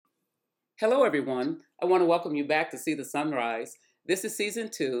Hello, everyone. I want to welcome you back to See the Sunrise. This is season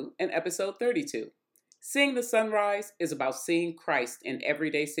 2 and episode 32. Seeing the sunrise is about seeing Christ in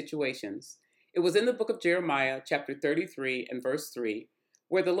everyday situations. It was in the book of Jeremiah, chapter 33 and verse 3,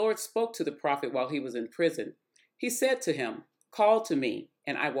 where the Lord spoke to the prophet while he was in prison. He said to him, "Call to me,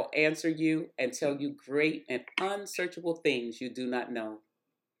 and I will answer you and tell you great and unsearchable things you do not know."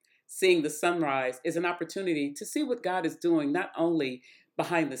 Seeing the sunrise is an opportunity to see what God is doing not only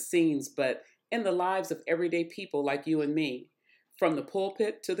behind the scenes, but in the lives of everyday people like you and me. From the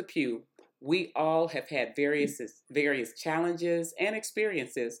pulpit to the pew, we all have had various challenges and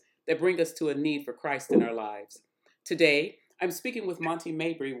experiences that bring us to a need for Christ in our lives. Today, I'm speaking with Monty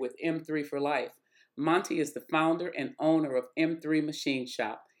Mabry with M3 for Life. Monty is the founder and owner of M3 Machine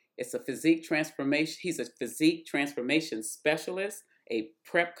Shop. He's a physique transformation specialist, a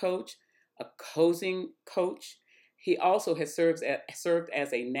prep coach, a posing coach. He also has served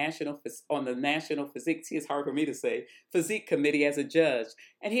as a on the National Physique, it's hard for me to say, Physique Committee as a judge.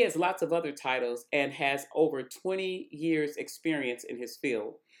 And he has lots of other titles and has over 20 years experience in his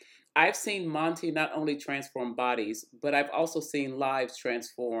field. I've seen Monty not only transform bodies, but I've also seen lives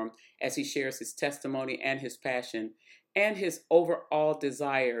transform as he shares his testimony and his passion and his overall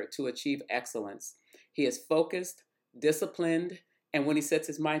desire to achieve excellence. He is focused, disciplined, and when he sets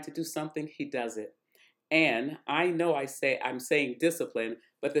his mind to do something, he does it. And I know I'm saying discipline,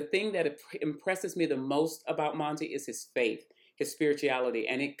 but the thing that impresses me the most about Monty is his faith, his spirituality,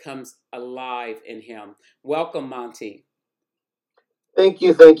 and it comes alive in him. Welcome, Monty. Thank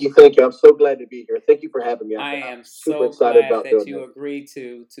you. I'm so glad to be here. Thank you for having me. I I'm am super so excited glad about that doing you this. agreed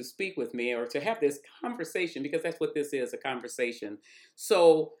to speak with me or to have this conversation because that's what this is, a conversation.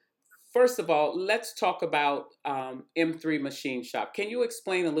 So, first of all, let's talk about M3 Machine Shop. Can you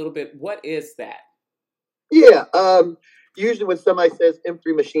explain a little bit what is that? Yeah. Usually when somebody says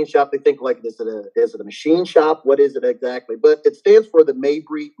M3 Machine Shop, they think like, is it a machine shop? What is it exactly? But it stands for the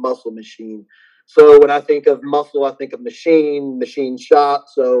Mabry Muscle Machine. So when I think of muscle, I think of machine shop.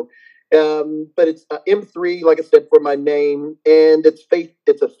 So, but it's M3, like I said, for my name, and it's faith.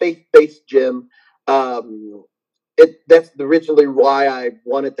 It's a faith-based gym. Um, that's originally why I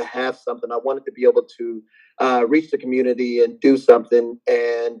wanted to have something. I wanted to be able to reach the community and do something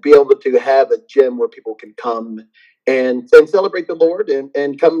and be able to have a gym where people can come and celebrate the Lord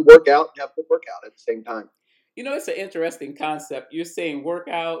and come work out and have a good workout at the same time. You know, it's an interesting concept. You're saying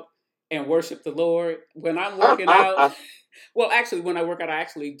workout and worship the Lord. When I'm working out, well, actually, when I work out, I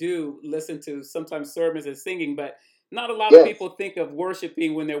actually do listen to sometimes sermons and singing, but not a lot of Yes. people think of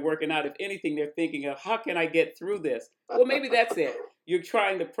worshiping when they're working out. If anything, they're thinking of how can I get through this? Well, maybe that's it. You're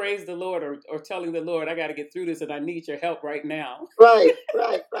trying to praise the Lord or telling the Lord, I got to get through this and I need your help right now. Right.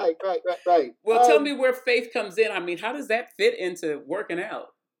 Well, tell me where faith comes in. I mean, how does that fit into working out?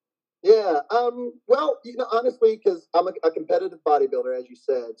 Yeah. Well, honestly, because I'm a competitive bodybuilder, as you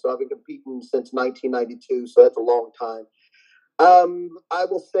said, so I've been competing since 1992, so that's a long time. I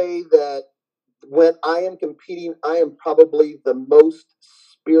will say that when I am competing, I am probably the most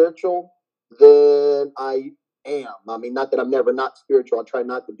spiritual that I am. I mean, not that I'm never not spiritual. I try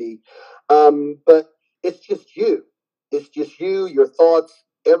not to be. But it's just you. It's just you, your thoughts,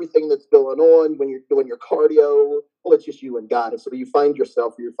 everything that's going on when you're doing your cardio. Well, it's just you and God. And so you find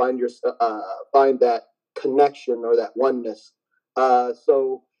yourself, you find that connection or that oneness.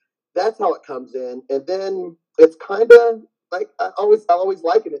 So that's how it comes in. And then it's kind of like I always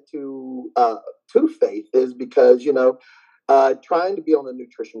liken it to faith is because trying to be on a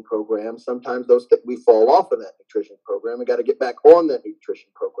nutrition program, sometimes those we fall off of that nutrition program. We got to get back on that nutrition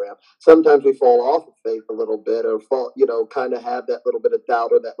program. Sometimes we fall off of faith a little bit, or kind of have that little bit of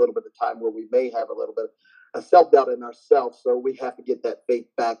doubt or that little bit of time where we may have a little bit of self doubt in ourselves. So we have to get that faith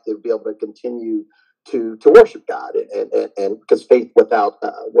back to be able to continue to worship God, and because faith without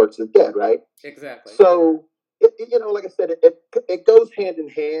works is dead, right? Exactly. So like I said, it goes hand in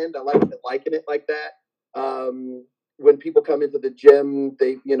hand. I like liking it like that. When people come into the gym,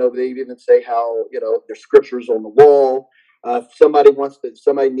 they even say how there's scriptures on the wall. If somebody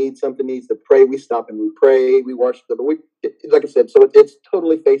needs to pray, we stop and we pray, we worship them. But like I said, so it's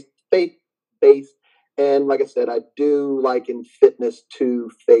totally faith based. And like I said, I do liken fitness to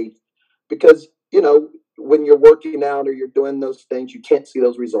faith because when you're working out or you're doing those things, you can't see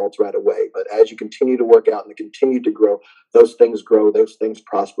those results right away. But as you continue to work out and continue to grow, those things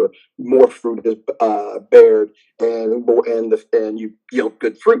prosper. More fruit is bared, and you yield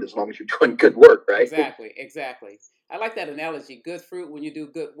good fruit as long as you're doing good work, right? Exactly. I like that analogy. Good fruit when you do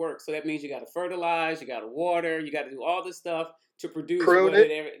good work. So that means you got to fertilize, you got to water, you got to do all this stuff to produce Prune what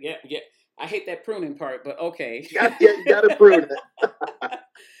it. it. Yeah. I hate that pruning part, but okay. You got to prune it.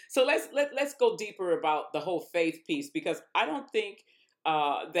 So let's go deeper about the whole faith piece because I don't think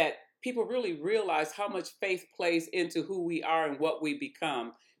that people really realize how much faith plays into who we are and what we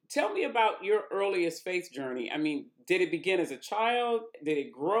become. Tell me about your earliest faith journey. I mean, did it begin as a child? Did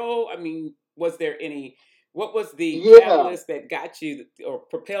it grow? I mean, was there any? What was the Yeah, catalyst that got you or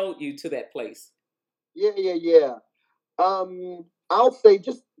propelled you to that place? yeah. I'll say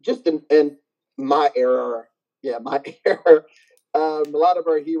just in my era, yeah, my era. A lot of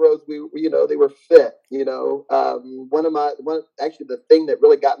our heroes, they were fit. One actually the thing that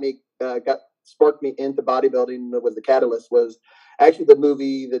really got sparked me into bodybuilding was the catalyst was actually the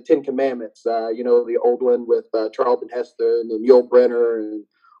movie The Ten Commandments. The old one with Charlton Heston and Yul Brynner and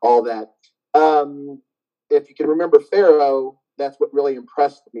all that. Um, if you can remember Pharaoh, that's what really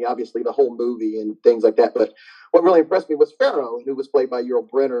impressed me. Obviously, the whole movie and things like that, but what really impressed me was Pharaoh, who was played by Yul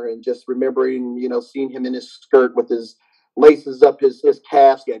Brynner, and just remembering, seeing him in his skirt with his laces up his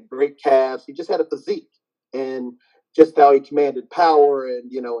calves. He had great calves. He just had a physique, and just how he commanded power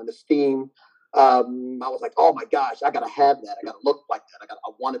and esteem. I was like, oh my gosh, I gotta have that. I gotta look like that. I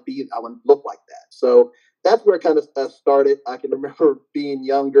want to look like that. So that's where it kind of started. I can remember being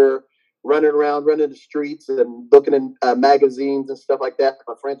younger, running around, running the streets, and looking in magazines and stuff like that.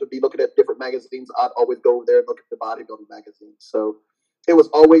 My friends would be looking at different magazines. I'd always go over there and look at the bodybuilding magazines. So it was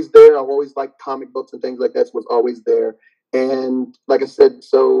always there. I've always liked comic books and things like that. So it was always there. And like I said,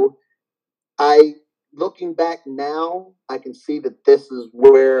 so I looking back now, I can see that this is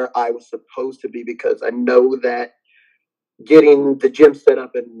where I was supposed to be because I know that getting the gym set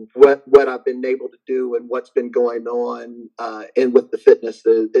up and what I've been able to do and what's been going on and with the fitness,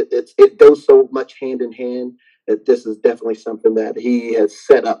 it goes so much hand in hand that this is definitely something that he has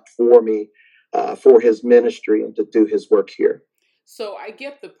set up for me for his ministry and to do his work here. So I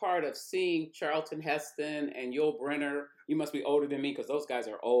get the part of seeing Charlton Heston and Yul Brynner. You must be older than me because those guys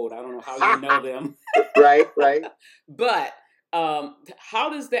are old. I don't know how you know them. Right. But how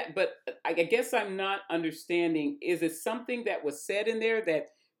does that? But I guess I'm not understanding. Is it something that was said in there that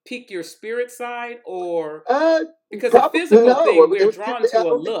piqued your spirit side, or Uh, because the Probably physical no. thing we're It was just, drawn I to a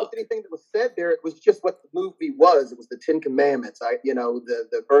don't think it was look? anything that was said there. It was just what the movie was. It was the Ten Commandments.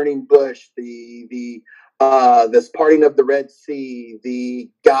 The burning bush, this parting of the Red Sea,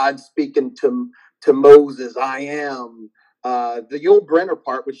 the God speaking to Moses, I am. The Yul Brynner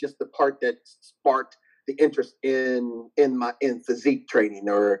part was just the part that sparked the interest in physique training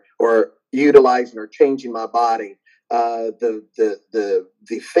or utilizing or changing my body. The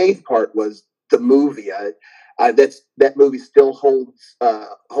faith part was the movie. That movie still holds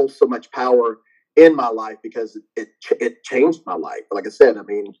so much power in my life because it changed my life. Like I said, I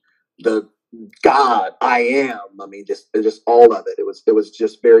mean, the God I am. I mean, just all of it. It was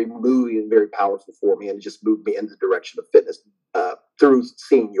just very moving and very powerful for me, and it just moved me in the direction of fitness through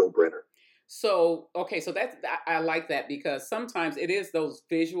seeing Yul Brynner. So, okay, so that's I like that because sometimes it is those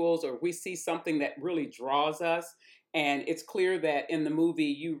visuals or we see something that really draws us. And it's clear that in the movie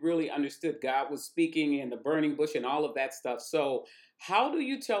you really understood God was speaking in the burning bush and all of that stuff. So, how do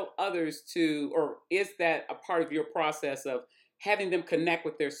you tell others to, or is that a part of your process of having them connect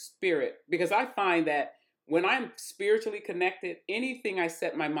with their spirit? Because I find that when I'm spiritually connected, anything I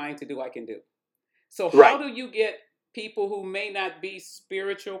set my mind to do, I can do. So, how Right. do you get people who may not be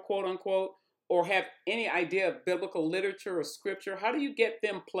spiritual, quote unquote, or have any idea of biblical literature or scripture? How do you get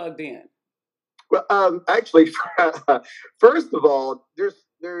them plugged in? Well, actually, first of all,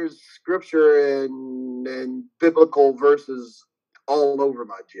 there's scripture and biblical verses all over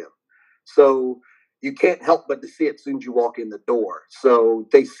my gym, so you can't help but to see it as soon as you walk in the door. So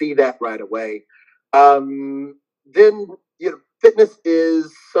they see that right away. Then fitness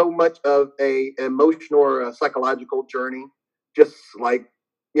is so much of a emotional or a psychological journey, just like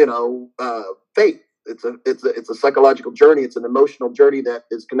faith. It's a psychological journey. It's an emotional journey that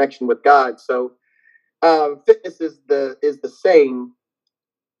is connection with God. So fitness is the same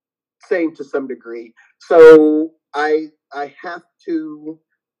to some degree. So I have to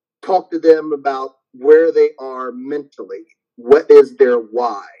talk to them about where they are mentally. What is their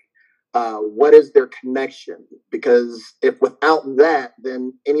why? What is their connection? Because if without that,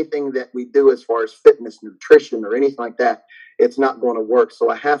 then anything that we do as far as fitness, nutrition, or anything like that, it's not going to work. So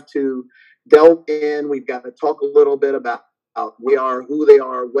I have to delve in. We've got to talk a little bit about we are, who they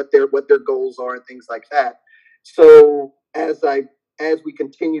are, what their goals are, and things like that. So as we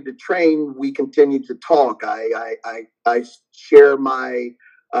continue to train, we continue to talk. I share my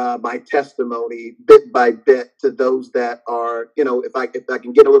testimony bit by bit to those that are, if I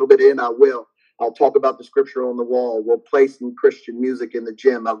can get a little bit in, I will. I'll talk about the scripture on the wall. We'll play some Christian music in the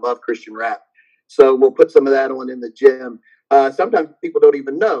gym. I love Christian rap. So we'll put some of that on in the gym. Sometimes people don't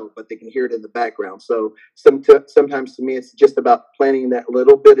even know, but they can hear it in the background. So sometimes to me, it's just about planting that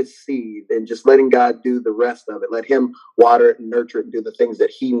little bit of seed and just letting God do the rest of it. Let Him water it and nurture it and do the things that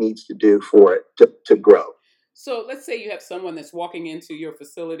He needs to do for it to grow. So let's say you have someone that's walking into your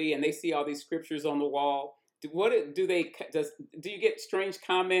facility and they see all these scriptures on the wall. What do they do you get strange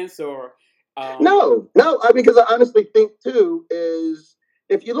comments or No. I mean, because I honestly think too is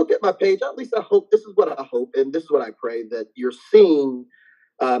if you look at my page, at least I hope this is what I hope, and this is what I pray that you're seeing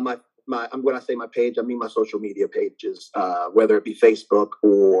my. When I say my page, I mean my social media pages, whether it be Facebook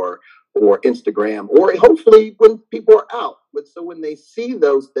or Instagram, or hopefully when people are out. So when they see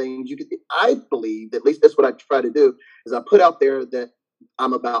those things, I believe, at least that's what I try to do, is I put out there that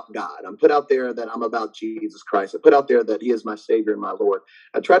I'm about God. I'm put out there that I'm about Jesus Christ. I put out there that He is my Savior and my Lord.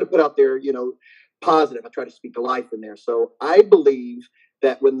 I try to put out there, positive. I try to speak life in there. So I believe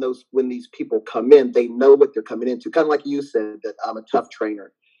that when these people come in, they know what they're coming into. Kind of like you said, that I'm a tough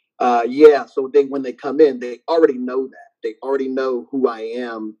trainer. Yeah. So when they come in, they already know that. They already know who I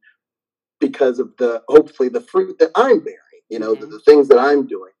am because of hopefully the fruit that I'm bearing. The things that I'm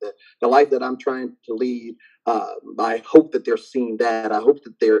doing, the life that I'm trying to lead. I hope that they're seeing that. I hope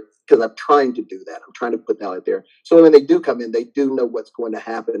that because I'm trying to do that. I'm trying to put that out there. So when they do come in, they do know what's going to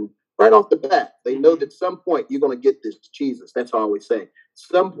happen right off the bat. They know that at some point you're going to get this Jesus. That's how I always say.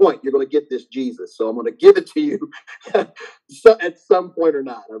 Some point you're going to get this Jesus. So I'm going to give it to you so at some point or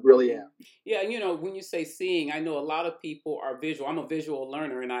not. I really am. Yeah, when you say seeing, I know a lot of people are visual. I'm a visual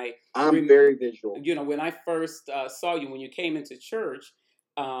learner, and I'm very visual. When I first saw you, when you came into church,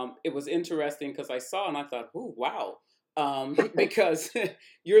 it was interesting because I saw and I thought, "Ooh, wow." Because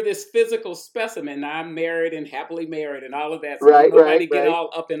you're this physical specimen. Now, I'm married and happily married and all of that. So nobody get all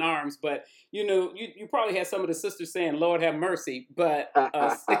up in arms. But, you probably had some of the sisters saying, Lord have mercy. But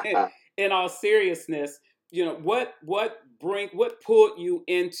in all seriousness, what pulled you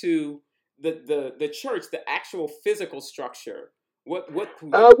into the church, the actual physical structure? What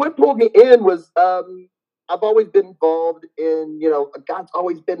pulled me in was I've always been involved in, God's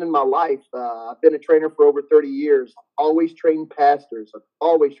always been in my life. I've been a trainer for over 30 years. I've always trained pastors.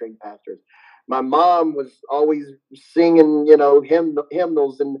 My mom was always singing,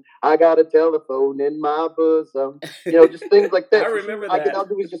 hymnals, and I got a telephone in my bosom, just things like that. I remember that. All I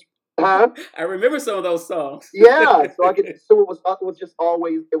do was just, huh? I remember some of those songs. Yeah, so it was just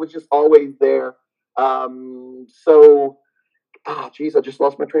always there. So. Geez, I just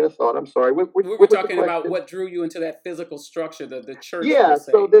lost my train of thought. I'm sorry. We were talking about what drew you into that physical structure, the church. Yeah,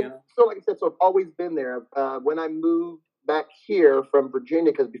 so like I said, so I've always been there. When I moved back here from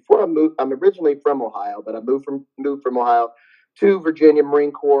Virginia, because before I moved, I'm originally from Ohio, but I moved from Ohio to Virginia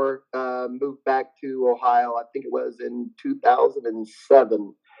Marine Corps. Moved back to Ohio. I think it was in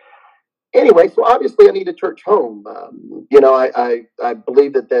 2007. Anyway, so obviously I need a church home. I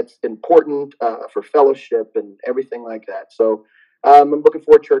believe that that's important for fellowship and everything like that. So I'm looking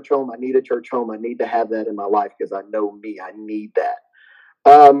for a church home. I need a church home. I need to have that in my life because I know me. I need that.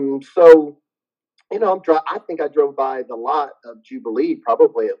 So I think I drove by the lot of Jubilee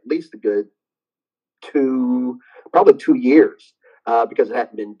probably at least a good probably 2 years because it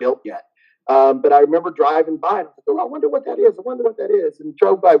hadn't been built yet. But I remember driving by and I was like, oh, I wonder what that is. And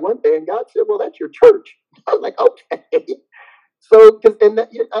drove by one day and God said, well, that's your church. I was like, okay. So,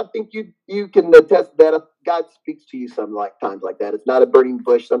 I think you can attest that God speaks to you sometimes like that. It's not a burning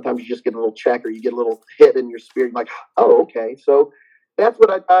bush. Sometimes you just get a little check or you get a little hit in your spirit. You're like, oh, okay. So that's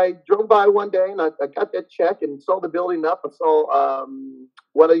what I drove by one day and I got that check and saw the building up. I saw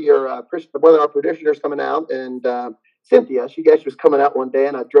one of our parishioners coming out and Cynthia, she was coming out one day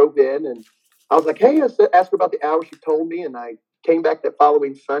and I drove in and I was like, hey, I asked her about the hour. She told me and I came back that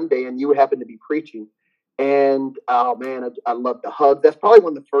following Sunday and you happened to be preaching. And oh man, I love the hugs. That's probably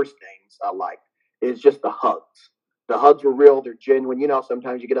one of the first things I liked is just the hugs. The hugs were real. They're genuine.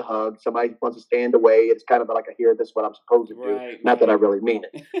 Sometimes you get a hug. Somebody wants to stand away. It's kind of like I hear this is what I'm supposed to do. Not that I really mean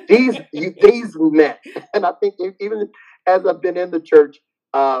it. These men, and I think even as I've been in the church,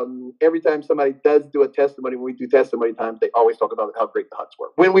 every time somebody does do a testimony, when we do testimony times, they always talk about how great the hugs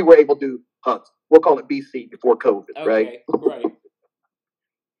were. When we were able to do hugs, we'll call it BC before COVID, right? Right.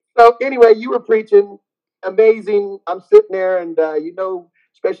 So anyway, you were preaching. Amazing. I'm sitting there and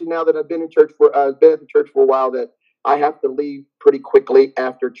especially now that I've been at the church for a while, that I have to leave pretty quickly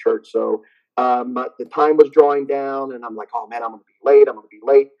after church. So the time was drawing down and I'm like, oh man, I'm going to be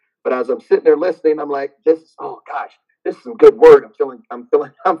late. But as I'm sitting there listening, I'm like, this is some good word. I'm feeling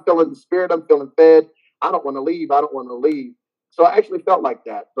the spirit. I'm feeling fed. I don't want to leave. So I actually felt like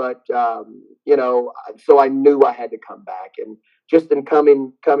that, but so I knew I had to come back, and just in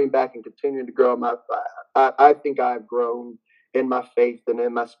coming back and continuing to grow I think I've grown in my faith and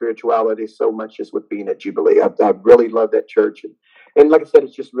in my spirituality so much just with being at Jubilee. I really love that church, and like I said,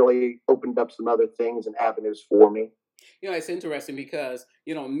 it's just really opened up some other things and avenues for me. It's interesting because,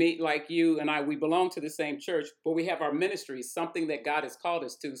 me, like you and I, we belong to the same church, but we have our ministries, something that God has called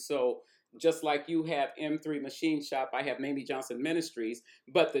us to. So just like you have M3 Machine Shop, I have Mamie Johnson Ministries,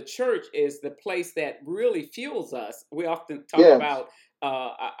 but the church is the place that really fuels us. We often talk Yes. about,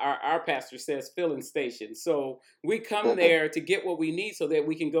 our pastor says filling station. So we come Mhm. there to get what we need so that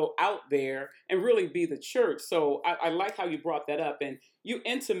we can go out there and really be the church. So I like how you brought that up, and you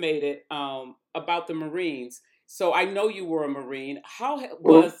intimated about the Marines. So I know you were a Marine. How Mhm.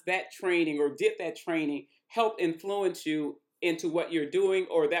 was that training, or did that training help influence you into what you're doing,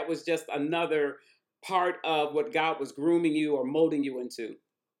 or that was just another part of what God was grooming you or molding you into?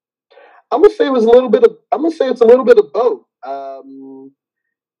 I'm gonna say it was a little bit of. I'm gonna say it's a little bit of both.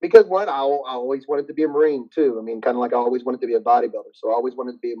 Because one, I always wanted to be a Marine too. I mean, kind of like I always wanted to be a bodybuilder, so I always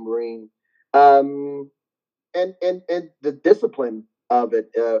wanted to be a Marine. Um, and the discipline of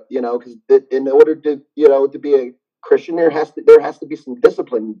it, because in order to to be a Christian, there has to be some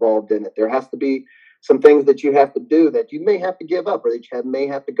discipline involved in it. There has to be some things that you have to do that you may have to give up, or that may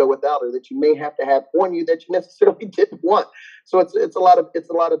have to go without, or that you may have to have on you that you necessarily didn't want. So it's a lot of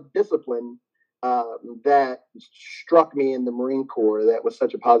discipline that struck me in the Marine Corps. That was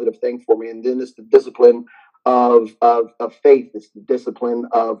such a positive thing for me. And then it's the discipline of faith. It's the discipline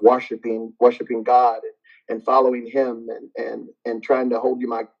of worshiping God and following Him, and trying to hold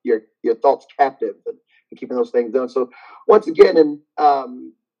your thoughts captive, and keeping those things done. So once again, and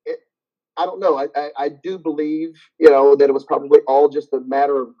I don't know. I do believe, that it was probably all just a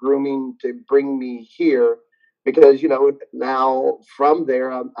matter of grooming to bring me here, because, now from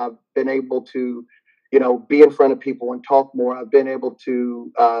there, I've been able to, be in front of people and talk more. I've been able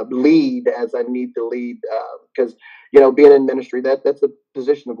to lead as I need to lead, because, being in ministry, that's a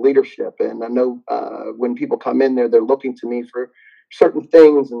position of leadership. And I know when people come in there, they're looking to me for certain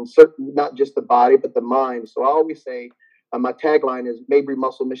things, and certain, not just the body, but the mind. So I always say, my tagline is Mabry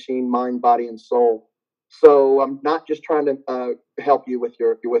Muscle Machine, Mind, Body, and Soul. So I'm not just trying to help you with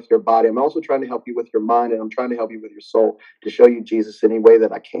your body. I'm also trying to help you with your mind, and I'm trying to help you with your soul, to show you Jesus any way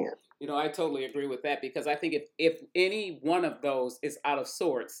that I can. I totally agree with that, because I think if any one of those is out of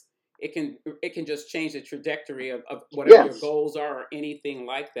sorts, it can just change the trajectory of whatever your Yes, goals are or anything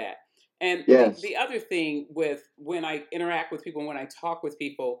like that. And the yes, other thing with when I interact with people, when I talk with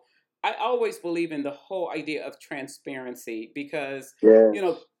people, I always believe in the whole idea of transparency, because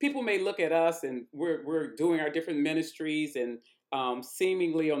yes. people may look at us and we're doing our different ministries, and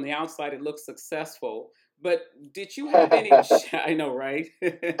seemingly on the outside it looks successful, but did you have any? I know, right?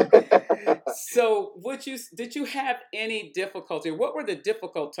 So, did you have any difficulty? What were the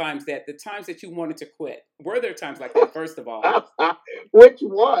difficult times, the times that you wanted to quit? Were there times like that? First of all, Which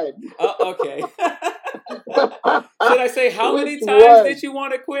one? okay. Should I say how Which many times one? did you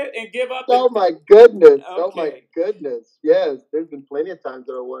want to quit and give up? Oh my goodness! Oh my Okay. goodness! Yes, there's been plenty of times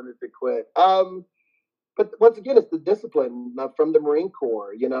that I wanted to quit. But once again, it's the discipline from the Marine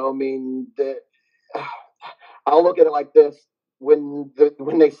Corps. I mean, I'll look at it like this: when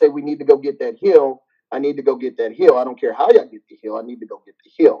they say we need to go get that hill, I need to go get that hill. I don't care how y'all get the hill. I need to go get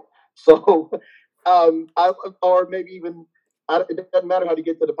the hill. So, or maybe even, it doesn't matter how to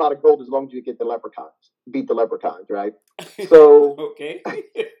get to the pot of gold as long as you get the leprechauns, beat the leprechauns, right? So, Okay.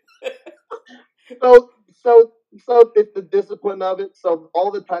 so it's the discipline of it. So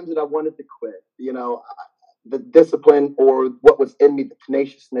all the times that I wanted to quit, the discipline, or what was in me, the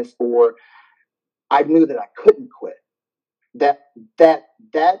tenaciousness, or I knew that I couldn't quit. That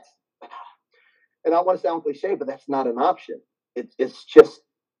that's, and I want to sound cliche, but that's not an option. It's just,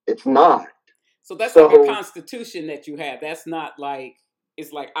 it's not. So that's like a So constitution that you have. That's not like,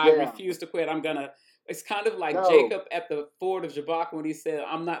 it's like I yeah, refuse to quit. I'm gonna. It's kind of like no, Jacob at the ford of Jabbok when he said,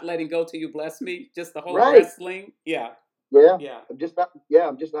 "I'm not letting go till you bless me." Just the whole right. wrestling. Yeah, Yeah, yeah. I'm just not. Yeah,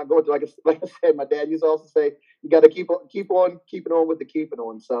 I'm just not going to. Like I said, my dad used to also say, you got to keep on keeping on with the keeping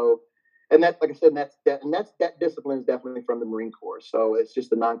on. So, and that, like I said, that discipline is definitely from the Marine Corps. So it's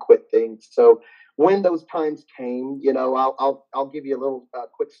just a non-quit thing. So when those times came, I'll give you a little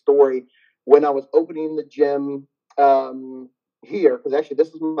quick story. When I was opening the gym here, because actually this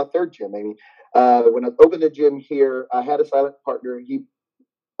is my third gym, Amy. When I opened the gym here, I had a silent partner. He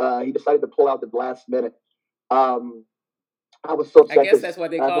decided to pull out the last minute. Um, I was so I upset guess because that's why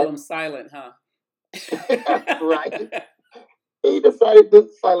they I call had them silent, huh? right. he decided to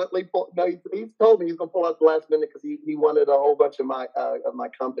silently pull. No, he's told me he's gonna pull out the last minute because he wanted a whole bunch of my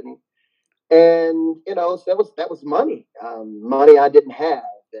company, and so that was money, money I didn't have,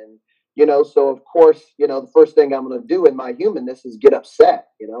 and so of course the first thing I'm gonna do in my humanness is get upset.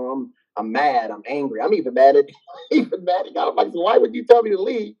 I'm mad, I'm angry, I'm even mad at even mad at God. I'm like, why would you tell me to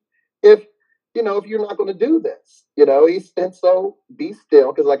leave if if you're not going to do this? And so be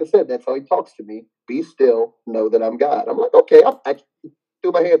still, because like I said, that's how he talks to me. Be still, know that I'm God. I'm like, okay, I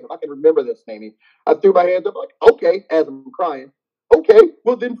threw my hands up. I can remember this, Amy. I threw my hands up, like, okay, as I'm crying. Okay,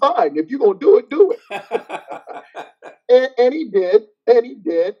 well then fine. If you're gonna do it. And he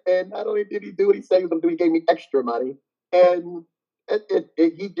did, and not only did he do what he said he was gonna do, he gave me extra money. And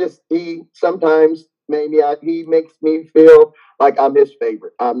he sometimes he makes me feel like I'm his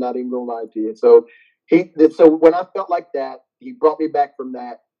favorite. I'm not even gonna lie to you. So when I felt like that, he brought me back from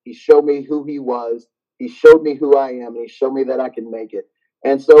that. He showed me who he was. He showed me who I am, and he showed me that I can make it.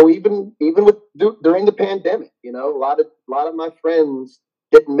 And so even with during the pandemic, a lot of my friends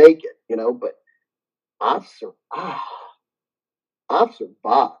didn't make it, but I've survived. I've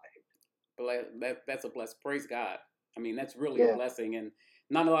survived. That's a blessing. Praise God. I mean, that's really a Yeah, blessing, and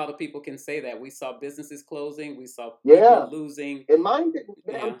not a lot of people can say that. We saw businesses closing. We saw yeah. people losing. And mine didn't.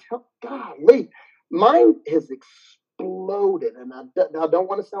 Man, Yeah. golly, mine has exploded, and I don't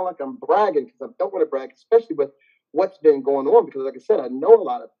want to sound like I'm bragging because I don't want to brag, especially with what's been going on. Because, like I said, I know a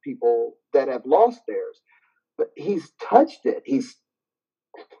lot of people that have lost theirs, but he's touched it.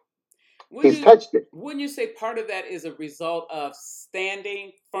 Wouldn't He's you touched it. wouldn't you say part of that is a result of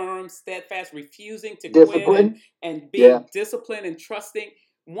standing firm, steadfast, refusing to quit, and Discipline. Yeah, being disciplined and trusting?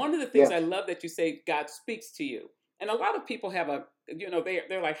 One of the things I yes, love that you say God speaks to you. And a lot of people have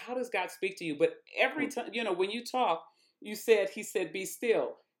they're like, how does God speak to you? But every time, when you talk, he said, be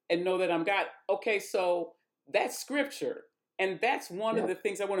still and know that I'm God. Okay, so that's scripture. And that's one of yeah, the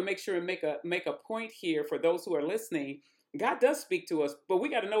things I want to make sure and make a point here for those who are listening. God does speak to us, but we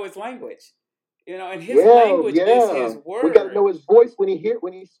got to know his language. And his yeah, language is yeah. his We got to word. know his voice when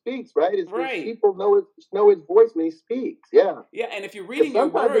he speaks, right? His Right. sheep will know his voice when he speaks. Yeah, Yeah, and if you're because reading your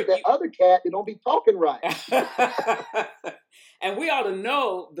sometimes word, it's that other cat that don't be talking right. and we ought to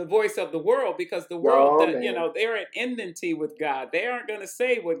know the voice of the world because the world Oh that man, they're at enmity with God. They aren't going to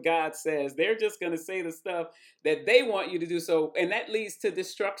say what God says. They're just going to say the stuff that they want you to do. So, and that leads to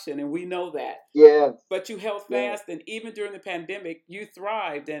destruction, and we know that. yes, But you held yes. fast, and even during the pandemic, you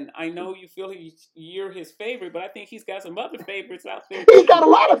thrived. And I know you feel you're his favorite, but I think he's got some other favorites out there He's got too. a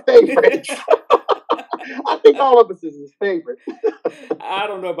lot of favorites. I think all of us is his favorite. I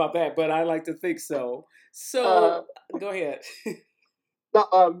don't know about that, but I like to think so. Uh, So go ahead.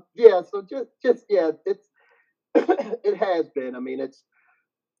 yeah. So just yeah, it's it has been. I mean, it's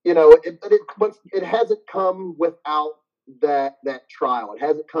but it hasn't come without that trial. It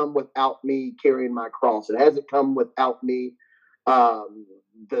hasn't come without me carrying my cross. It hasn't come without me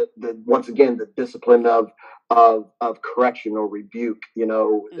the once again the discipline of correction or rebuke.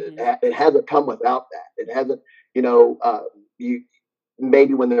 Hmm. It hasn't come without that. It hasn't. You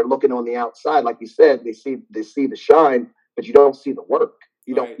maybe when they're looking on the outside, like you said, they see the shine, but you don't see the work.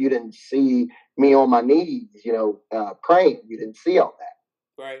 Right, You didn't see me on my knees, praying. You didn't see all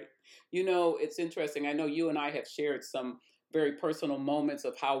that. right. It's interesting. I know you and I have shared some very personal moments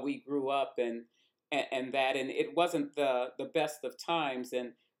of how we grew up and that, and it wasn't the best of times.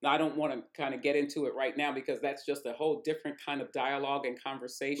 And I don't want to kind of get into it right now because that's just a whole different kind of dialogue and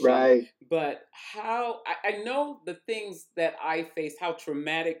conversation. Right. But how I know the things that I faced, how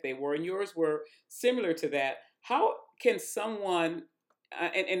traumatic they were, and yours were similar to that. How can someone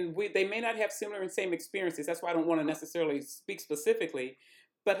they may not have similar and same experiences. That's why I don't want to necessarily speak specifically.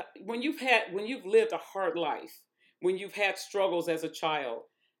 But when you've lived a hard life, when you've had struggles as a child,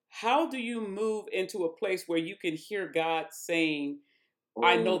 how do you move into a place where you can hear God saying,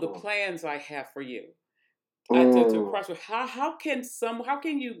 "I know the Mm, plans I have for you"? To mm. cross. How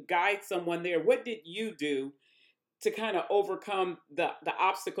can you guide someone there? What did you do to kind of overcome the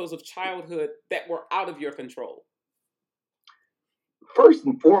obstacles of childhood that were out of your control? First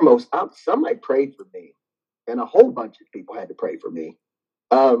and foremost, somebody prayed for me, and a whole bunch of people had to pray for me.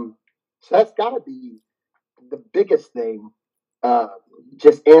 So that's got to be the biggest thing. Uh,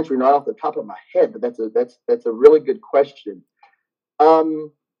 just answering right off the top of my head, but that's a really good question.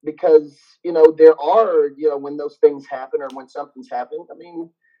 Um, because there are when those things happen or when something's happened. I mean,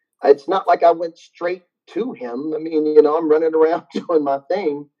 it's not like I went straight to him. I mean, I'm running around doing my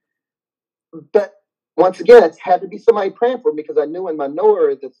thing, but once again, it's had to be somebody praying for me because I knew in my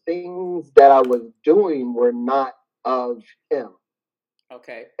knower the things that I was doing were not of him.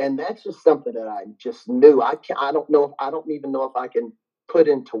 Okay. And that's just something that I just knew. I don't even know if I can put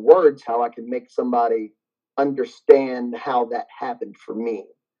into words how I can make somebody understand how that happened for me.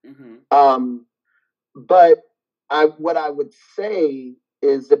 Mm-hmm. Um, but what I would say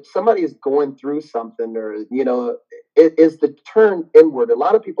is if somebody is going through something, or it is the turn inward. A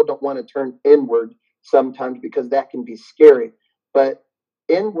lot of people don't want to turn inward sometimes because that can be scary. But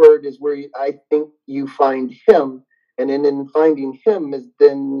inward is where I think you find him, and then in finding him is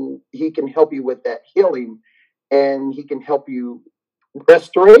then he can help you with that healing, and he can help you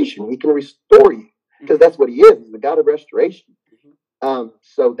restoration. He can restore you because Mm-hmm. that's what he is. He's the God of restoration. Mm-hmm.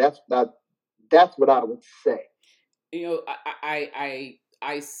 So that's what I would say. You know,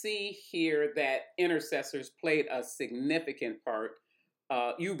 I see here that intercessors played a significant part.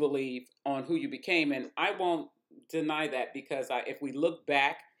 You believe on who you became, and I won't deny that because if we look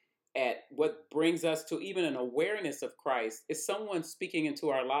back at what brings us to even an awareness of Christ, is someone speaking into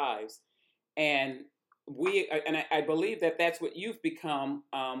our lives, and I believe that that's what you've become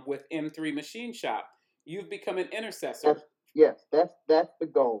with M3 Machine Shop. You've become an intercessor. That's yes, that's the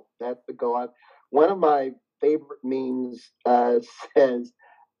goal. That's the goal. One of my favorite memes says,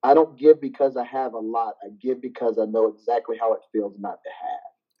 "I don't give because I have a lot. I give because I know exactly how it feels not to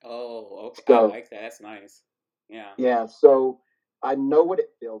have." Oh, okay. I So like that. That's nice. Yeah. yeah, so I know what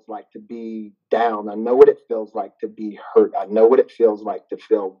it feels like to be down. I know what it feels like to be hurt. I know what it feels like to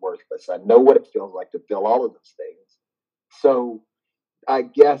feel worthless. I know what it feels like to feel all of those things. So I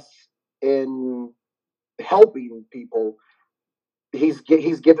guess in helping people, he's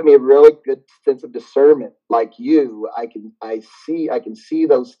given me a really good sense of discernment. Like you, I can see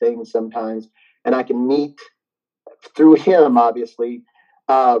those things sometimes, and I can meet through him, obviously,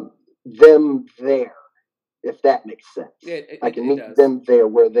 uh, them there. If that makes sense, I can It meet does. them there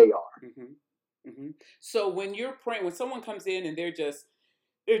where they are. Hmm. Hmm. So when you're praying, when someone comes in and they're just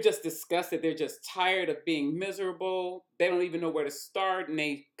disgusted, they're just tired of being miserable, they don't even know where to start, and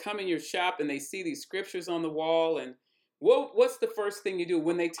they come in your shop and they see these scriptures on the wall, and what's the first thing you do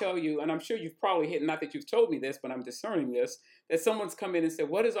when they tell you? And I'm sure you've probably hit, not that you've told me this, but I'm discerning this, that someone's come in and said,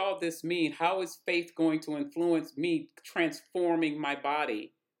 what does all this mean? How is faith going to influence me transforming my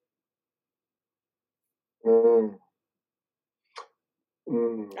body? Mm, I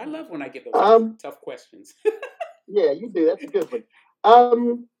mm. love when I get those Um, tough questions. yeah, you do. That's a good one.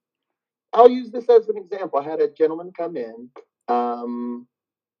 Um, I'll use this as an example. I had a gentleman come in. Um,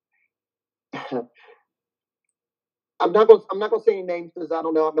 I'm not gonna say any names because I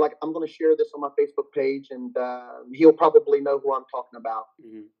don't know. I'm gonna share this on my Facebook page, and he'll probably know who I'm talking about.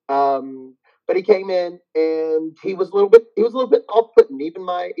 Hmm. Um, but he came in and he was a little bit off putting. Even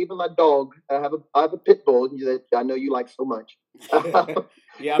my dog. I have a pit bull that I know you like so much.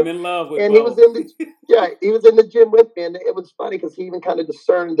 Yeah, I'm in love with And he was Bo. in the yeah he was in the gym with me, and it was funny because he even kind of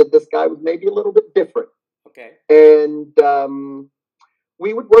discerned that this guy was maybe a little bit different. Okay. And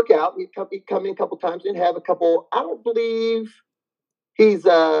we would work out. He'd come in a couple times and have a couple. I don't believe he's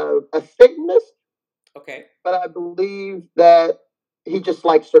a Satanist, Okay. but I believe that he just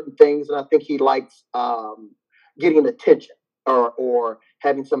likes certain things, and I think he likes getting attention or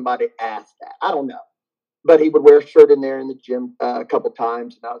having somebody ask that. I don't know, but he would wear a shirt in there in the gym a couple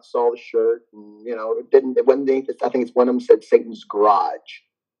times, and I saw the shirt, and it wasn't. I think it's one of them said Satan's Garage.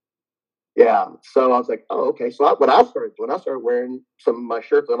 Yeah, so I was like, oh, okay. So when I started wearing some of my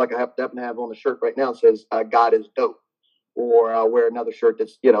shirts, like I happen to have on the shirt right now, it says God is dope, or I'll wear another shirt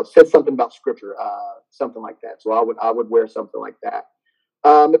that's says something about scripture, something like that. So I would wear something like that.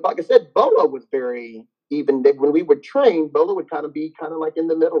 But like I said, Bolo was very even when we would train. Bolo would kind of be kind of like in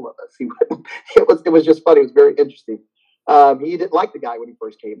the middle of us. It was just funny. It was very interesting. He didn't like the guy when he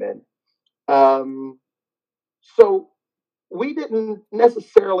first came in. So we didn't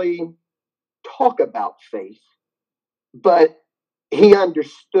necessarily talk about faith, but he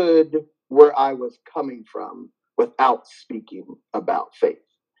understood where I was coming from without speaking about faith.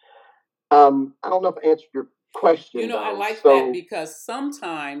 I don't know if I answered your question I though. like that So because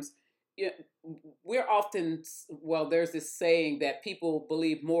sometimes you we're often, well, there's this saying that people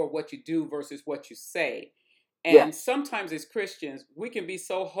believe more what you do versus what you say. And yes, sometimes as Christians, we can be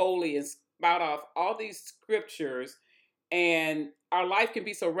so holy and spout off all these scriptures, and our life can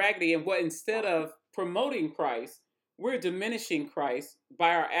be so raggedy. And what instead of promoting Christ, we're diminishing Christ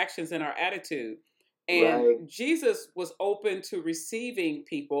by our actions and our attitude. And right, Jesus was open to receiving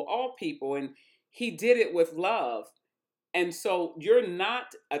people, all people, and he did it with love. And so you're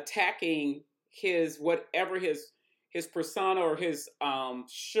not attacking his whatever his persona or his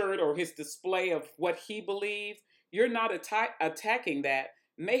shirt or his display of what he believes. You're not attacking that.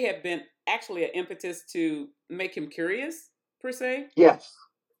 May have been actually an impetus to make him curious. per se. Yes,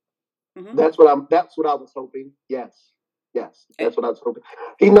 Mm-hmm. that's what I was hoping. Yes, that's what I was hoping.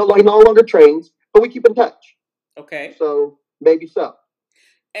 He no longer trains, but we keep in touch. Okay. So maybe so.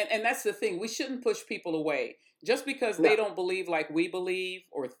 And that's the thing. We shouldn't push people away just because they No, don't believe like we believe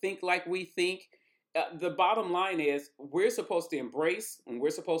or think like we think. The bottom line is we're supposed to embrace and we're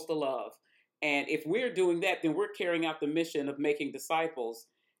supposed to love. And if we're doing that, then we're carrying out the mission of making disciples.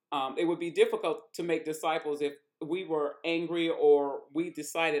 It would be difficult to make disciples if we were angry or we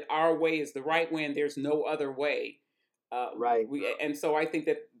decided our way is the right way and there's no other way. right. And so I think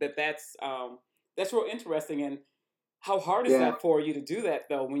that's real interesting. And how hard is Yeah, that for you to do that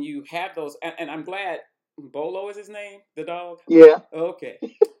though? When you have those, and I'm glad Bolo is his name, the dog. yeah, Okay,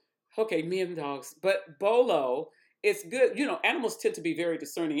 okay, me and dogs, but Bolo, it's good. You know, animals tend to be very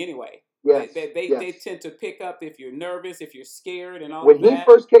discerning anyway. They yes, they they, yes. they tend to pick up if you're nervous, if you're scared, and all When of he that.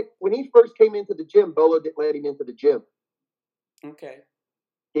 first came into the gym, Bolo didn't let him into the gym. Okay,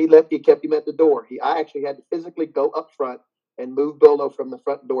 He kept him at the door. I actually had to physically go up front and move Bolo from the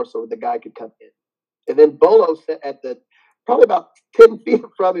front door so the guy could come in. And then Bolo sat at the probably about 10 feet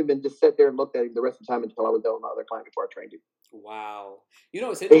from him and just sat there and looked at him the rest of the time until I was done with my other client before I trained him. wow. You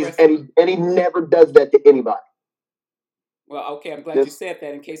know, it's He's interesting. and he never does that to anybody. Well, okay, I'm glad you Just said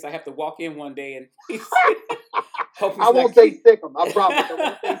that in case I have to walk in one day and hope I he's not. won't say sick him. I promise I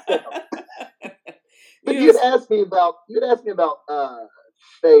won't say sick him. But You know, you'd asked me about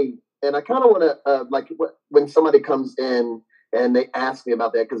faith, and I kind of want to when somebody comes in and they ask me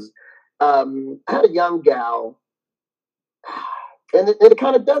about that because I had a young gal, and it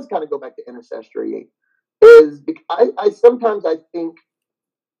kind of does kind of go back to intercessory. I sometimes I think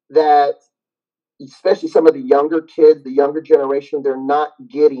that especially some of the younger kids, the younger generation, they're not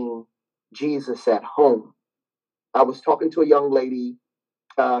getting Jesus at home. I was talking to a young lady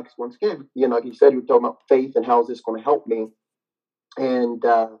because once again, like you said, you were talking about faith and how is this going to help me, and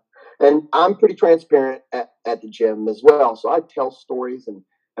I'm pretty transparent at the gym as well. So I tell stories and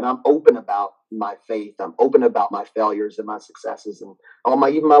I'm open about my faith. I'm open about my failures and my successes and all my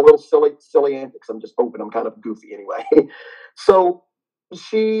even my little silly antics. I'm just open. I'm kind of goofy anyway. So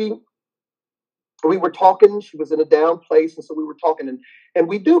she we were talking. She was in a down place, and so we were talking, and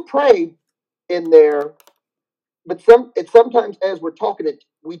we do pray in there. But sometimes as we're talking,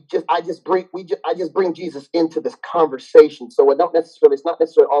 I just bring Jesus into this conversation. So it's not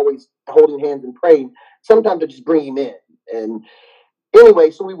necessarily always holding hands and praying. Sometimes I just bring him in. And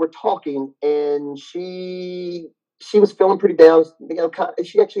anyway, so we were talking, and she was feeling pretty down.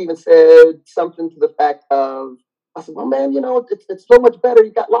 She actually even said something to the fact of, I said, "Well, man, it's so much better.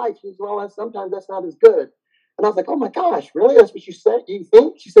 You got life." She said, "Well, sometimes that's not as good." And I was like, "Oh my gosh, really? That's what you said? You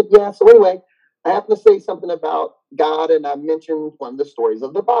think?" She said, "Yeah." So anyway, I happened to say something about God, and I mentioned one of the stories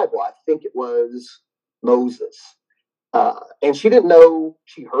of the Bible. I think it was Moses. And she didn't know.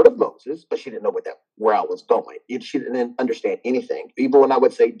 She heard of Moses, but she didn't know where I was going. She didn't understand anything. Even when I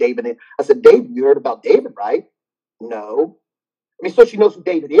would say David, I said, "David, you heard about David, right?" No. I mean, so she knows who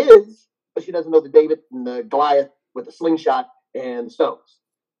David is, but she doesn't know the David and the Goliath with the slingshot and the stones.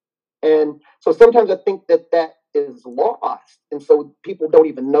 And so sometimes I think that is lost, and so people don't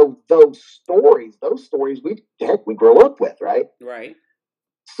even know those stories. Those stories we grow up with, right? right.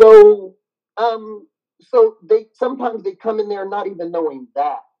 So, so they come in there not even knowing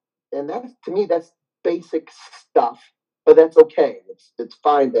that, and that's to me that's basic stuff. But that's okay. It's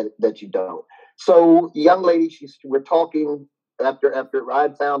fine that you don't. So, young lady, we're talking after I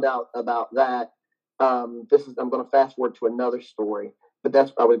found out about that. I'm going to fast forward to another story, but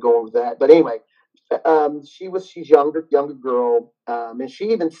that's I was going with that. But anyway, she's younger girl, and she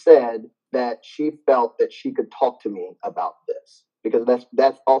even said that she felt that she could talk to me about this because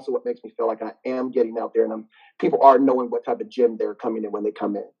that's also what makes me feel like I am getting out there and people are knowing what type of gym they're coming in when they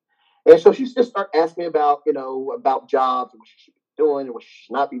come in. And so she just started asking me about jobs and what she should be doing and what she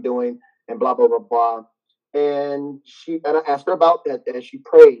should not be doing and blah blah blah blah. And I asked her about that as she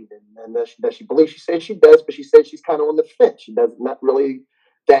prayed and does she believe. She said she does, but she said she's kind of on the fence. She does not really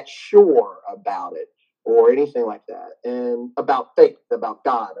that sure about it or anything like that, and about faith, about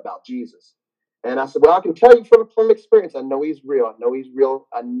God, about Jesus. And I said, "Well, I can tell you from experience. I know he's real. I know he's real.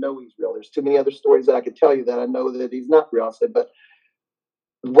 I know he's real. There's too many other stories that I could tell you that I know that he's not real." I said, "But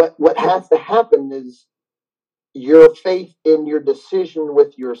what has to happen is your faith in your decision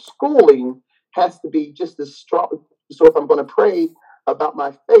with your schooling has to be just as strong. So if I'm going to pray about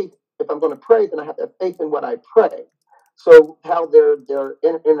my faith, if I'm going to pray, then I have to have faith in what I pray." So how they're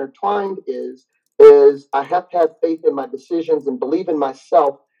intertwined is I have to have faith in my decisions and believe in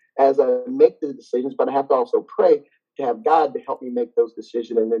myself as I make the decisions, but I have to also pray to have God to help me make those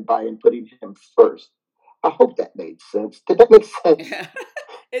decisions and then by in putting Him first. I hope that made sense. Did that make sense?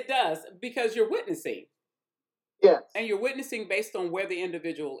 It does, because you're witnessing, Yes. and you're witnessing based on where the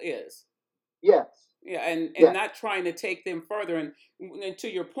individual is. Yes. Yeah, and Yes. not trying to take them further. And to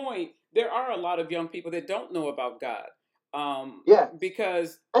your point, there are a lot of young people that don't know about God, Yes.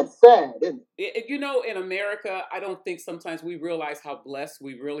 because That's sad, isn't in America, I don't think sometimes we realize how blessed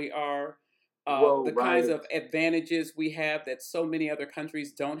we really are. it? Whoa, The kinds right. of advantages we have that so many other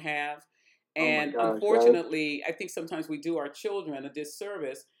countries don't have. Oh my And gosh, right? unfortunately, I think sometimes we do our children a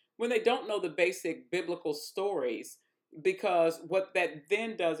disservice when they don't know the basic biblical stories, because what that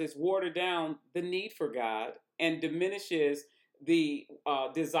then does is water down the need for God and diminishes the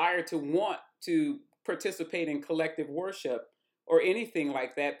desire to want to participate in collective worship or anything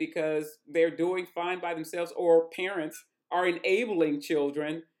like that, because they're doing fine by themselves, or parents are enabling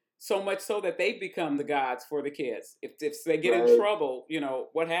children so much so that they become the gods for the kids. If they get in Right. trouble,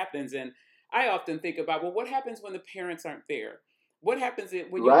 what happens? And I often think about, well, what happens when the parents aren't there? What happens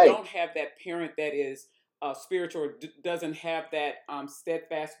when you Right. don't have that parent that is spiritual, or doesn't have that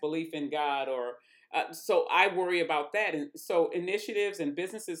steadfast belief in God? Or so I worry about that. And so initiatives and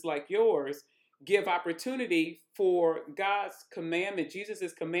businesses like yours give opportunity for God's commandment,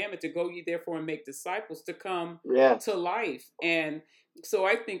 Jesus' commandment, to go ye therefore and make disciples, to come Yes. to life. And so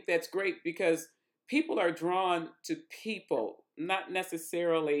I think that's great, because people are drawn to people, not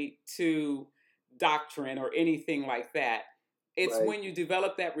necessarily to doctrine or anything like that. It's Right. when you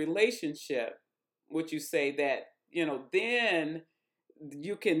develop that relationship, what you say, that, then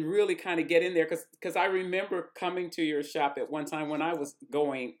you can really kind of get in there. Because I remember coming to your shop at one time when I was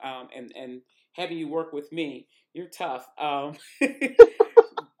going, and having you work with me. You're tough.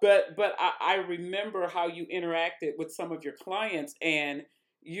 But I remember how you interacted with some of your clients, and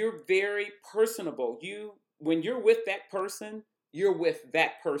you're very personable. When you're with that person, you're with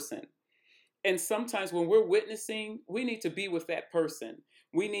that person. And sometimes when we're witnessing, we need to be with that person.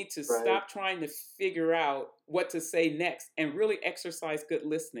 We need to Right. stop trying to figure out what to say next and really exercise good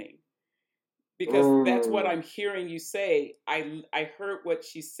listening, because that's what Mm. I'm hearing you say. I heard what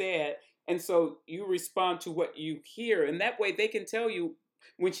she said, and so you respond to what you hear, and that way they can tell you.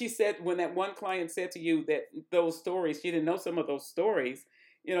 When that one client said to you that those stories, she didn't know some of those stories.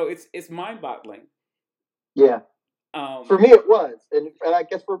 It's mind-boggling. Yeah. Um, For me, it was, and I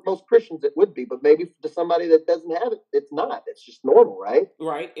guess for most Christians it would be, but maybe to somebody that doesn't have it, it's not. It's just normal, right?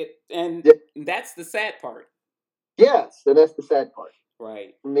 right. And Yeah. that's the sad part. Yes, and that's the sad part.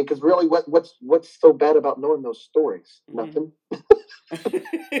 Right. I mean, because really, what's so bad about knowing those stories? Hmm. Nothing.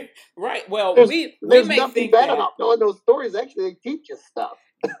 Right. Well, There's we there's may nothing think bad that. about knowing those stories. Actually, they teach you stuff.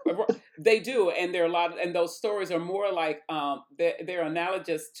 They do, and there are a lot, and those stories are more like, they're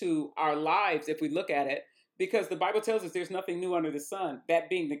analogous to our lives if we look at it, because the Bible tells us there's nothing new under the sun. That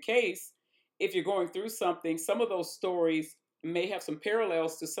being the case, if you're going through something, some of those stories may have some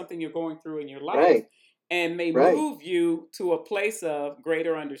parallels to something you're going through in your life, Right. and may Right. move you to a place of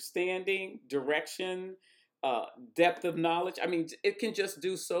greater understanding, direction, uh, depth of knowledge. I mean, it can just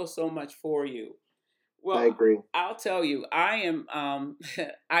do so much for you. I Well, agree. I'll tell you, I am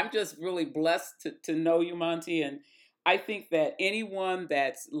I'm just really blessed to know you, Monty, and I think that anyone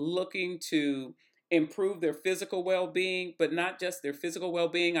that's looking to improve their physical well-being, but not just their physical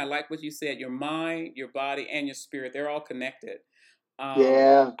well-being, I like what you said, your mind, your body, and your spirit, they're all connected.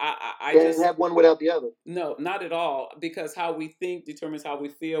 Yeah. I Can't just have one without the other. No, not at all, because how we think determines how we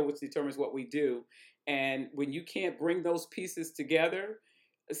feel, which determines what we do. And when you can't bring those pieces together,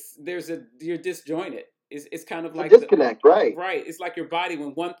 you're disjointed. It's kind of It's a like disconnect, right? right. It's like your body. When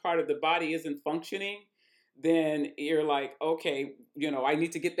one part of the body isn't functioning, then you're like, okay, I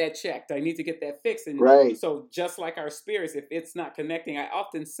need to get that checked. I need to get that fixed. And Right. so, just like our spirits, if it's not connecting, I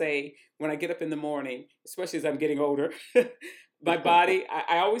often say when I get up in the morning, especially as I'm getting older, my body,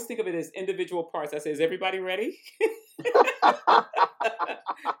 I always think of it as individual parts. I say, is everybody ready?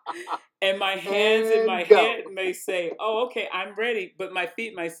 And my hands and my And go. head may say, oh, okay, I'm ready. But my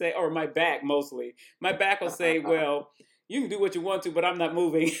feet might say, or my back mostly, my back will say, well, you can do what you want to, but I'm not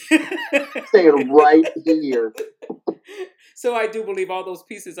moving. Staying right here. So I do believe all those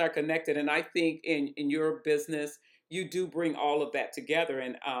pieces are connected. And I think in your business, you do bring all of that together.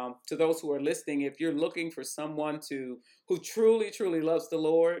 And to those who are listening, if you're looking for someone who truly loves the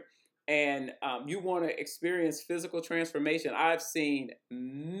Lord, and you want to experience physical transformation, I've seen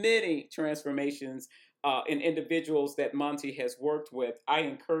many transformations in individuals that Monty has worked with. I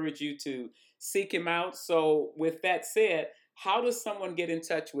encourage you to seek him out. So, with that said, how does someone get in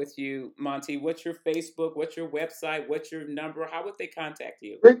touch with you, Monty? What's your Facebook? What's your website? What's your number? How would they contact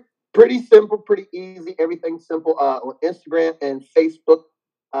you? Pretty simple, pretty easy. Everything simple on Instagram and Facebook.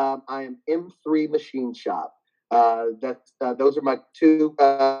 I am M3 Machine Shop. Those are my two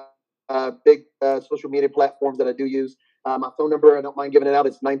big social media platforms that I do use. My phone number, I don't mind giving it out.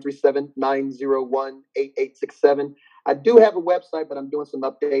 It's 937-901-8867. I do have a website, but I'm doing some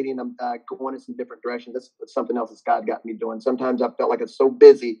updating. I'm going in some different directions. That's something else that God got me doing. Sometimes I felt like I'm so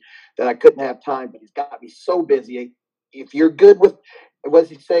busy that I couldn't have time, but He's got me so busy. If you're good with, what does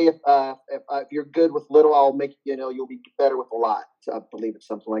He say? If you're good with little, I'll make you'll be better with a lot. So I believe it's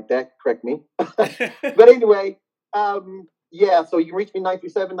something like that. Correct me. But anyway, yeah. So you can reach me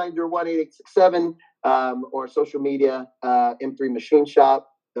 937-901-8867 or social media, M3 Machine Shop.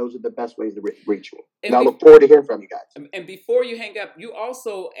 Those are the best ways to reach me. And I look forward to hearing from you guys. And before you hang up, you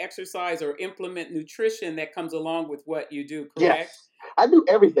also exercise or implement nutrition that comes along with what you do, correct? Yes, I do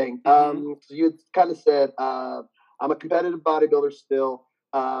everything. So you kind of said I'm a competitive bodybuilder still.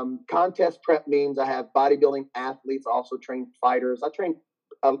 Contest prep means I have bodybuilding athletes. I also train fighters. I train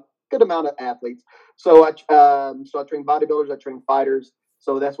a good amount of athletes. So I train bodybuilders. I train fighters.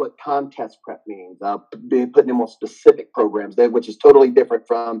 So that's what contest prep means. I'll be putting in more specific programs there, which is totally different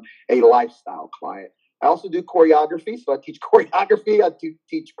from a lifestyle client. I also do choreography. So I teach choreography. I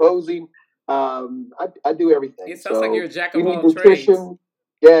teach posing. I do everything. It sounds like you're a jack of all nutrition. Trades.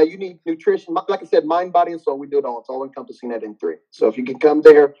 Yeah, you need nutrition. Like I said, mind, body, and soul. We do it all. It's all encompassing at M3. So if you can come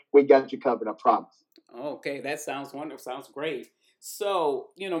there, we got you covered. I promise. Okay, that sounds wonderful. Sounds great. So,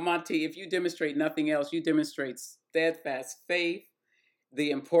 Monty, if you demonstrate nothing else, you demonstrate steadfast faith.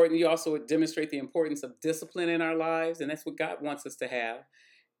 You also demonstrate the importance of discipline in our lives, and that's what God wants us to have.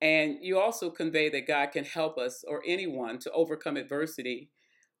 And you also convey that God can help us or anyone to overcome adversity.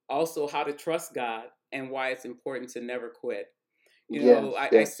 Also, how to trust God and why it's important to never quit.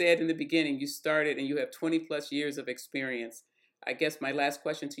 I said in the beginning, you started and you have 20 plus years of experience. I guess my last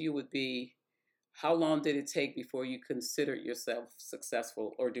question to you would be, how long did it take before you considered yourself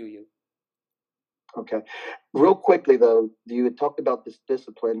successful, or do you? Okay. Real quickly, though, you had talked about this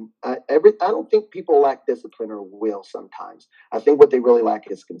discipline. I don't think people lack discipline or will sometimes. I think what they really lack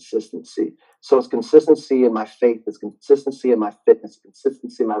is consistency. So it's consistency in my faith. It's consistency in my fitness,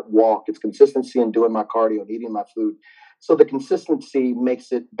 consistency in my walk. It's consistency in doing my cardio and eating my food. So the consistency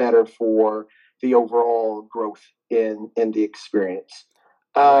makes it better for the overall growth in the experience.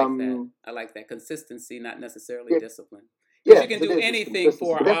 I like that. Consistency, not necessarily discipline. Because you can do anything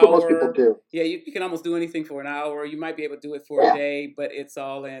for an hour. That's what most people do. Yeah, you can almost do anything for an hour. You might be able to do it for a day, but it's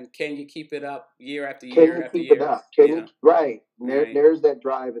all in. Can you keep it up year after year after year? Can you keep it up? Right. There's that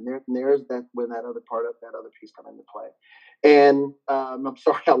drive, and there's that when that other piece come into play. And I'm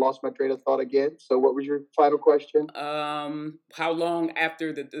sorry, I lost my train of thought again. So what was your final question? How long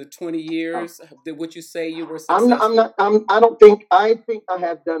after the 20 years would you say you were successful? I think I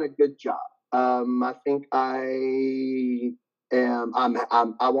have done a good job. I think I am.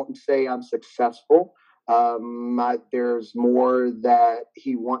 I won't say I'm successful. There's more that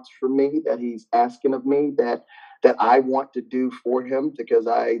He wants from me, that He's asking of me, that I want to do for Him because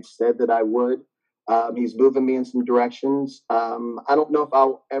I said that I would. He's moving me in some directions. I don't know if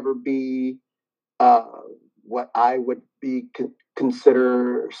I'll ever be what I would be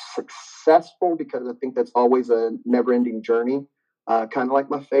consider successful, because I think that's always a never-ending journey. Kind of like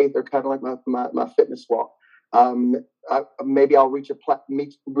my faith, or kind of like my fitness walk. Maybe I'll reach a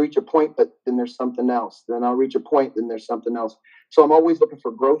point, but then there's something else. Then I'll reach a point, then there's something else. So I'm always looking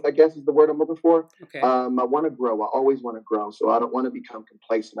for growth, I guess is the word I'm looking for. Okay. I want to grow. I always want to grow. So I don't want to become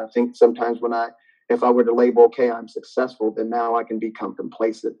complacent. I think sometimes if I were to label, okay, I'm successful, then now I can become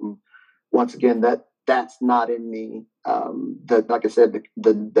complacent. And once again, that's not in me. Like I said,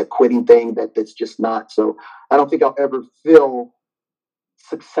 the quitting thing, that's just not. So I don't think I'll ever feel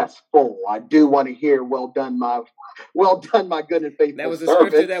successful. I do want to hear, well done, my good and faithful servant. That was the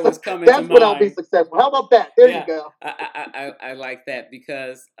scripture that was coming That's to mind. When I'll be successful. How about that? There you go. I like that,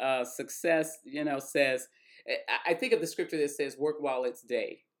 because success, says, I think of the scripture that says, work while it's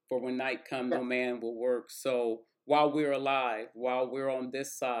day, for when night comes, no man will work. So while we're alive, while we're on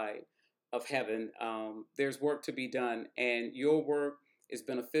this side of heaven, there's work to be done, and your work is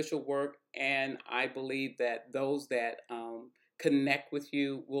beneficial work, and I believe that those that connect with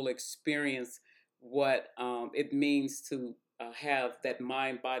you will experience what it means to have that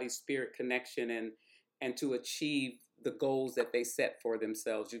mind, body, spirit connection, and to achieve the goals that they set for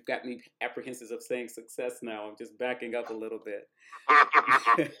themselves. You've got me apprehensive of saying success now. I'm just backing up a little bit.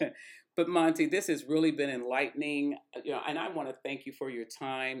 But Monty, this has really been enlightening, and I want to thank you for your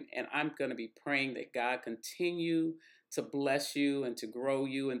time. And I'm going to be praying that God continue to bless you and to grow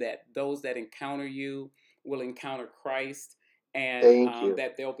you, and that those that encounter you will encounter Christ, and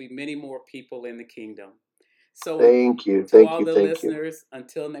that there'll be many more people in the kingdom. So Thank you. to Thank all you. the Thank you. listeners,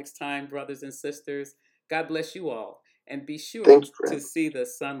 until next time, brothers and sisters, God bless you all. And be sure Thank you, to friend. see the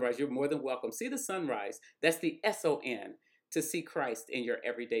sunrise. You're more than welcome. See the sunrise. That's the SON, to see Christ in your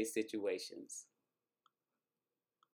everyday situations.